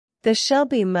The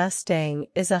Shelby Mustang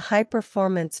is a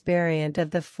high-performance variant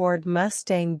of the Ford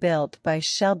Mustang built by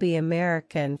Shelby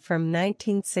American from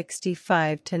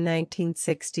 1965 to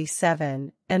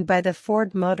 1967 and by the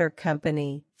Ford Motor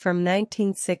Company from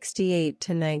 1968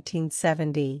 to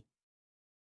 1970.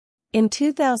 In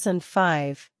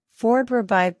 2005, Ford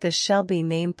revived the Shelby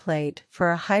nameplate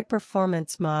for a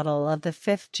high-performance model of the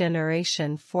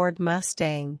fifth-generation Ford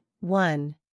Mustang,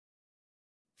 1.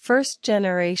 First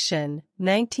generation,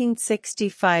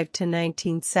 1965 to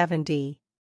 1970.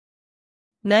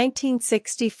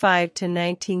 1965 to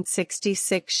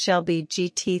 1966 Shelby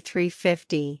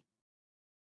GT350.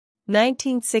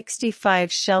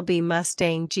 1965 Shelby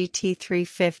Mustang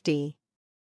GT350.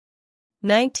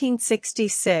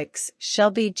 1966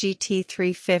 Shelby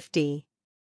GT350.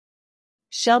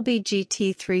 Shelby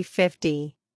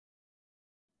GT350.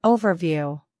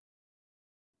 Overview.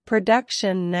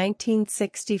 Production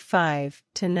 1965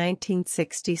 to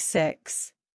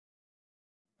 1966.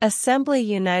 Assembly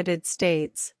United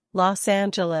States, Los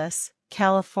Angeles,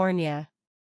 California.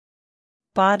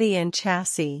 Body and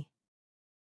chassis.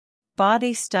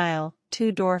 Body style,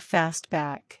 two-door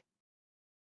fastback.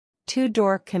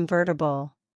 Two-door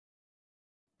convertible.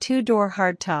 Two-door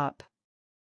hardtop.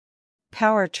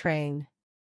 Powertrain.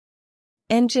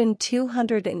 Engine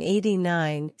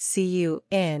 289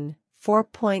 CU-in.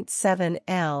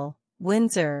 4.7L,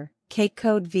 Windsor,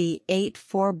 K-Code V8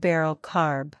 4-barrel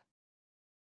carb.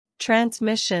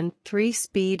 Transmission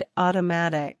 3-speed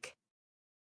automatic.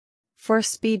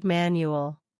 4-speed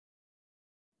manual.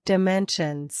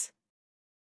 Dimensions.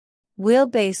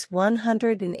 Wheelbase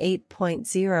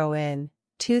 108.0 in,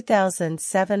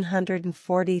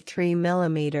 2,743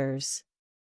 mm.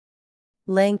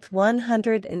 Length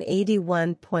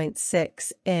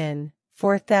 181.6 in,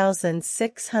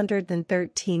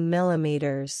 4,613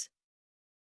 mm.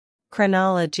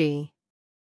 Chronology.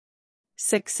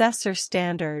 Successor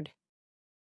standard.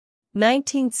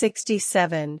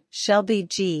 1967 Shelby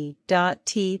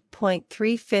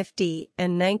G.T.350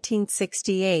 and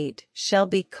 1968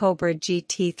 Shelby Cobra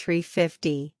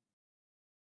GT350.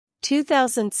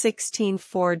 2016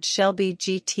 Ford Shelby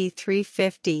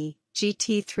GT350,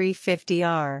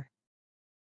 GT350R.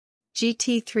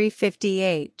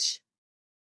 GT350H.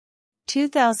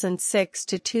 2006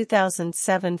 to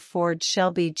 2007 Ford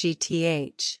Shelby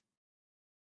GTH.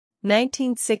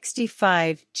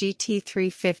 1965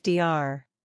 GT350R.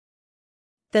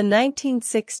 The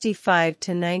 1965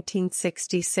 to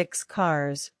 1966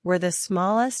 cars were the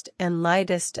smallest and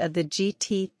lightest of the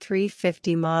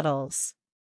GT350 models.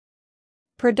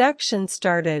 Production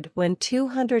started when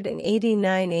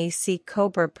 289 AC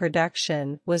Cobra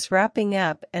production was wrapping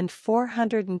up and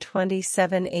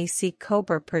 427 AC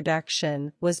Cobra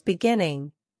production was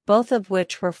beginning, both of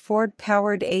which were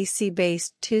Ford-powered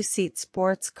AC-based two-seat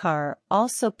sports car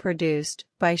also produced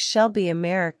by Shelby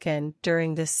American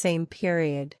during the same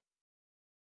period.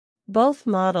 Both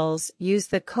models use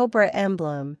the Cobra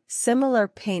emblem, similar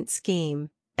paint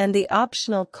scheme, and the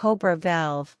optional Cobra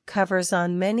valve covers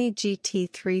on many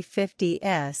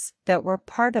GT350s that were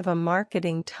part of a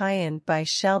marketing tie-in by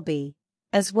Shelby,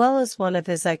 as well as one of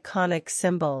his iconic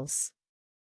symbols.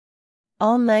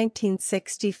 All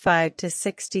 1965 to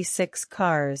 66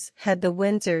 cars had the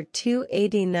Windsor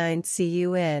 289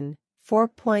 CU-in,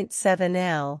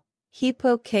 4.7L,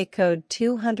 Hippo K-Code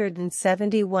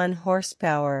 271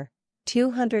 horsepower,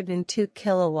 202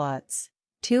 kilowatts,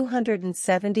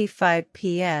 275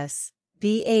 PS,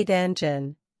 V8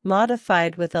 engine,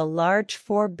 modified with a large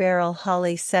 4-barrel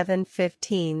Holley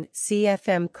 715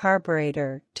 CFM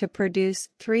carburetor to produce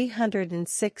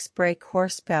 306 brake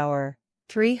horsepower,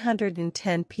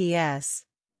 310 PS,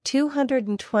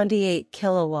 228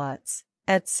 kilowatts,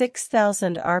 at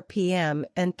 6,000 RPM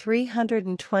and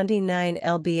 329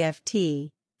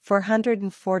 lb-ft,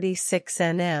 446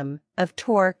 Nm, of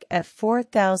torque at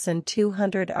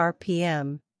 4,200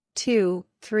 RPM.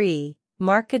 2.3.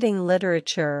 Marketing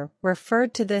literature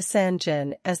referred to this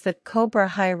engine as the Cobra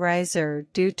High Riser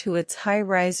due to its high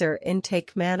riser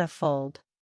intake manifold.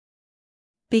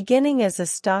 Beginning as a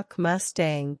stock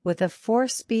Mustang with a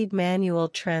 4-speed manual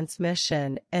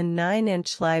transmission and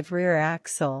 9-inch live rear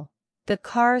axle, the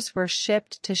cars were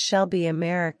shipped to Shelby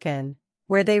American,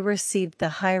 where they received the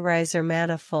high riser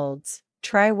manifolds,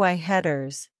 tri-Y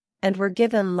headers, and were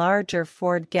given larger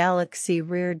Ford Galaxy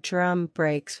rear drum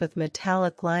brakes with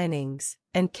metallic linings,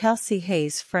 and Kelsey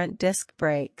Hayes front disc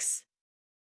brakes.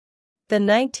 The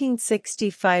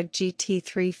 1965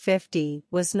 GT350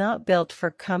 was not built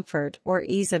for comfort or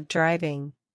ease of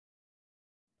driving.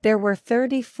 There were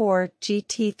 34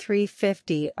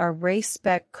 GT350R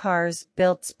race-spec cars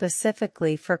built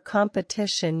specifically for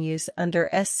competition use under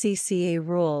SCCA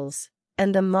rules,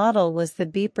 and the model was the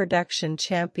B production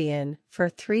champion for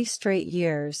 3 straight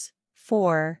years.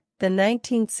 4. The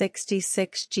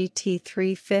 1966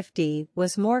 GT350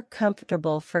 was more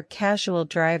comfortable for casual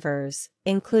drivers,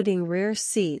 including rear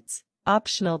seats,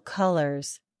 optional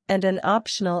colors, and an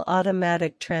optional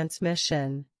automatic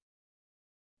transmission.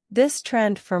 This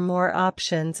trend for more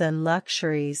options and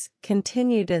luxuries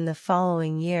continued in the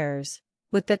following years,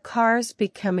 with the cars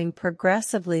becoming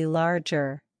progressively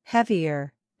larger,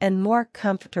 heavier, and more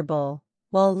comfortable,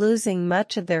 while losing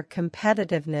much of their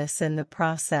competitiveness in the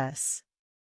process.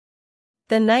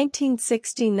 The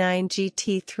 1969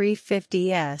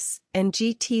 GT350S and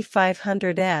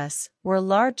GT500S were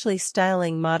largely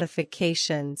styling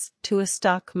modifications to a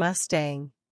stock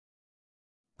Mustang.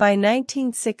 By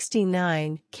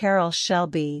 1969, Carroll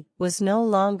Shelby was no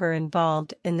longer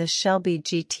involved in the Shelby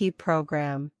GT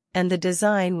program, and the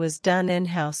design was done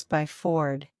in-house by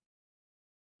Ford.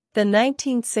 The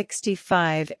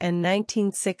 1965 and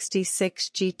 1966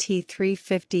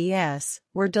 GT350S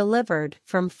were delivered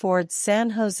from Ford's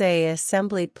San Jose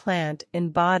assembly plant in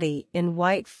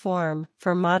body-in-white form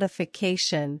for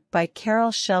modification by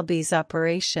Carroll Shelby's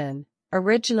operation,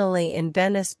 originally in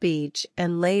Venice Beach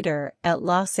and later at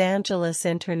Los Angeles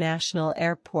International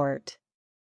Airport.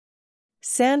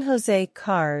 San Jose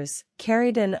cars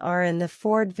carried an R in the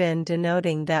Ford VIN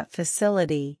denoting that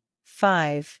facility.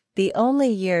 5. The only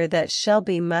year that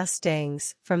Shelby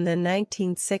Mustangs from the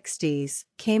 1960s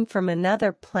came from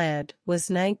another plant was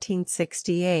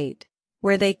 1968,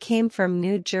 where they came from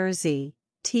New Jersey,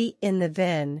 T in the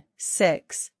VIN.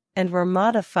 6, and were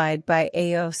modified by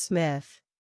A.O. Smith.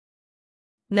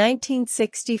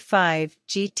 1965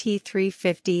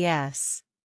 GT350S.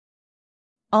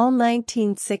 All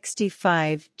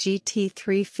 1965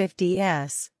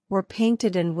 GT350S were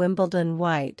painted in Wimbledon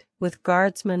white, with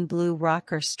Guardsman blue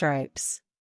rocker stripes.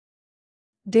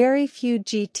 Very few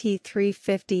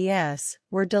GT350S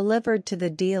were delivered to the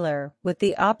dealer with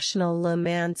the optional Le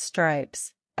Mans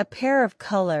stripes, a pair of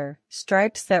color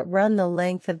stripes that run the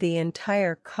length of the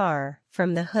entire car,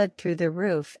 from the hood through the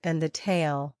roof and the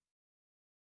tail.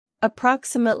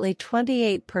 Approximately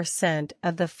 28%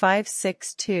 of the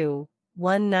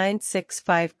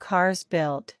 562-1965 cars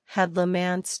built had Le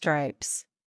Mans stripes.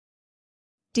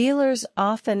 Dealers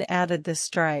often added the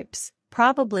stripes,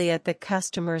 probably at the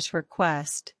customer's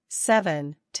request.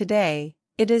 7. Today,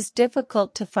 it is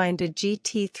difficult to find a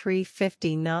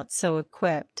GT350 not so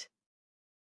equipped.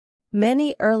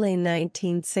 Many early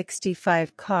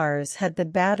 1965 cars had the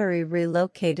battery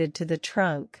relocated to the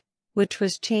trunk, which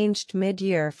was changed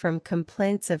mid-year from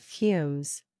complaints of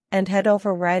fumes, and had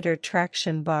overrider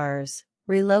traction bars,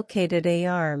 relocated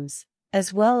A-arms,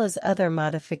 as well as other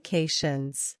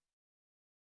modifications.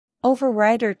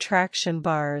 Overrider traction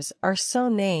bars are so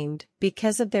named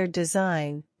because of their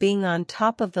design being on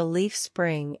top of the leaf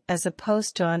spring as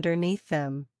opposed to underneath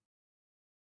them.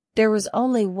 There was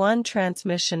only one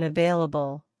transmission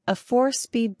available, a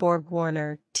 4-speed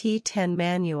BorgWarner T10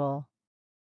 manual.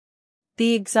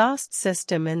 The exhaust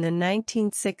system in the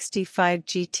 1965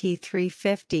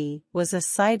 GT350 was a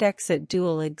side-exit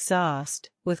dual exhaust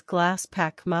with glass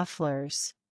pack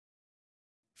mufflers.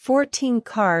 14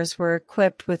 cars were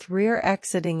equipped with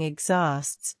rear-exiting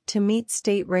exhausts to meet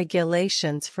state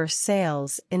regulations for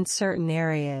sales in certain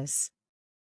areas.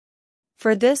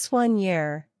 For this 1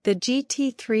 year, the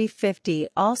GT350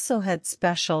 also had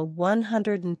special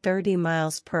 130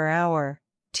 miles per hour,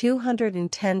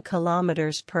 210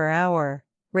 kilometers per hour,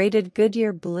 rated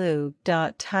Goodyear Blue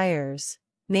Dot tires,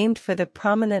 named for the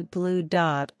prominent blue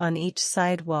dot on each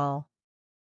sidewall.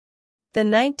 The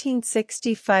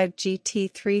 1965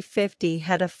 GT350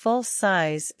 had a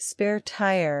full-size spare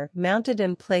tire mounted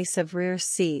in place of rear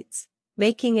seats,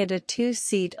 making it a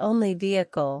 2-seat-only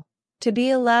vehicle, to be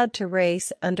allowed to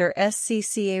race under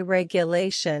SCCA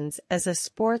regulations as a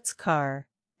sports car,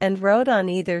 and rode on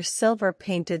either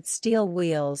silver-painted steel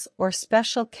wheels or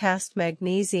special cast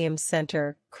magnesium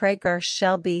center Craggar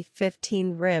Shelby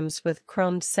 15 rims with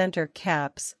chromed center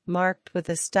caps marked with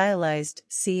a stylized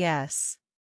CS.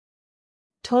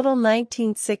 Total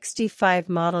 1965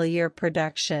 model year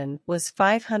production was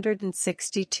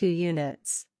 562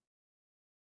 units.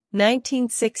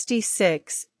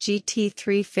 1966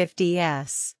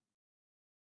 GT350S.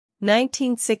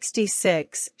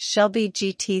 1966 Shelby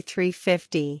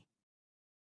GT350.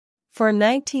 For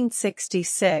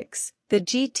 1966, the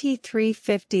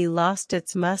GT350 lost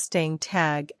its Mustang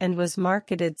tag and was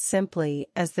marketed simply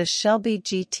as the Shelby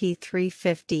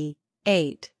GT350.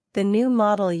 8. The new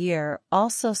model year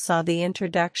also saw the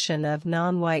introduction of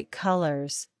non-white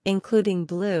colors, including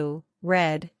blue,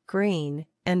 red, green,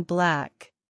 and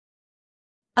black.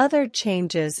 Other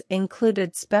changes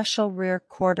included special rear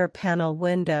quarter panel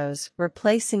windows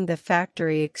replacing the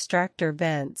factory extractor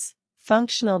vents,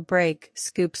 functional brake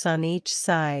scoops on each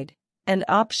side, and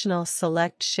optional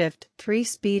select shift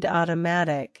 3-speed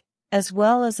automatic, as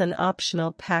well as an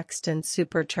optional Paxton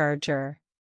supercharger.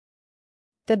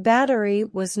 The battery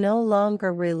was no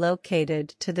longer relocated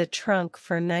to the trunk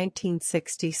for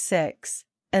 1966,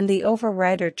 and the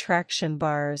overrider traction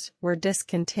bars were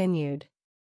discontinued.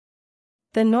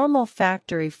 The normal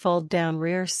factory fold-down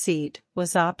rear seat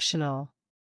was optional.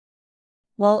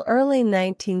 While early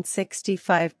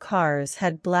 1965 cars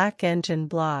had black engine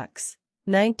blocks,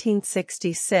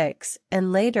 1966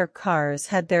 and later cars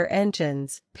had their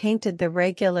engines painted the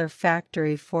regular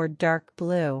factory Ford dark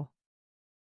blue.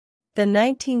 The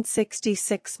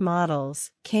 1966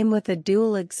 models came with a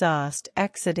dual exhaust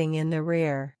exiting in the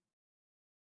rear.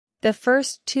 The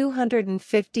first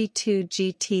 252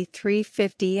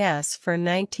 GT350S for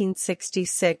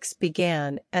 1966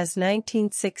 began as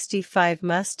 1965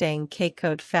 Mustang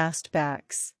K-Code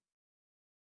fastbacks.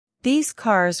 These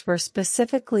cars were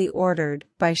specifically ordered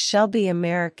by Shelby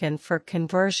American for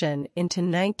conversion into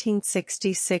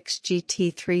 1966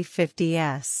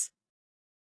 GT350S.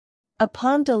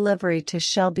 Upon delivery to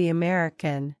Shelby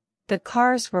American, the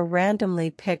cars were randomly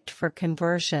picked for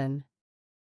conversion.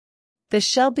 The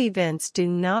Shelby VINs do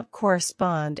not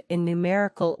correspond in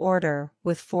numerical order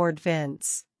with Ford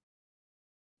VINs.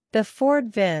 The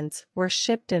Ford VINs were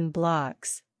shipped in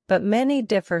blocks, but many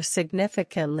differ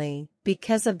significantly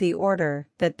because of the order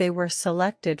that they were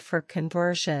selected for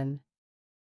conversion.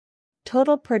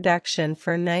 Total production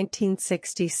for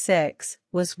 1966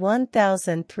 was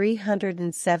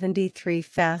 1,373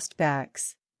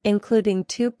 fastbacks, including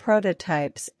 2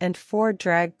 prototypes and 4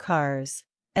 drag cars,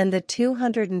 and the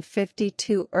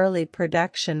 252 early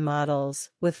production models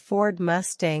with Ford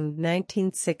Mustang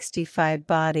 1965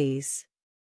 bodies.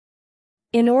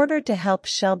 In order to help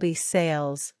Shelby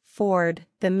sales, Ford,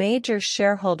 the major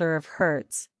shareholder of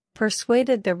Hertz,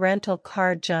 persuaded the rental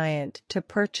car giant to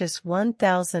purchase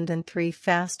 1,003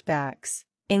 fastbacks,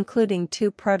 including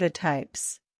 2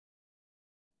 prototypes.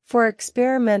 For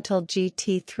experimental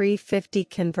GT350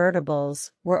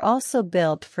 convertibles were also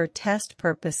built for test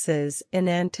purposes in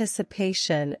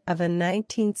anticipation of a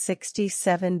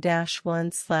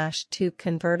 1967-1/2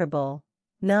 convertible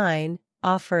 9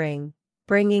 offering,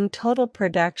 bringing total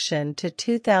production to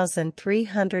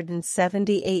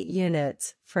 2,378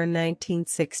 units for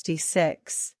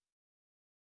 1966.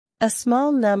 A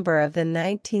small number of the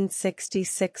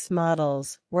 1966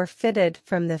 models were fitted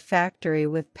from the factory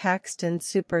with Paxton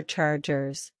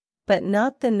superchargers, but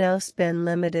not the no-spin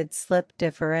limited slip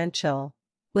differential.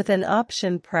 With an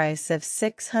option price of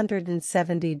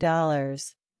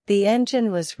 $670, the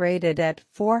engine was rated at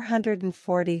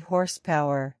 440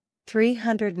 horsepower,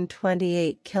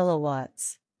 328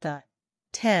 kilowatts. The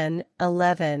 10,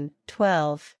 11,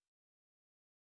 12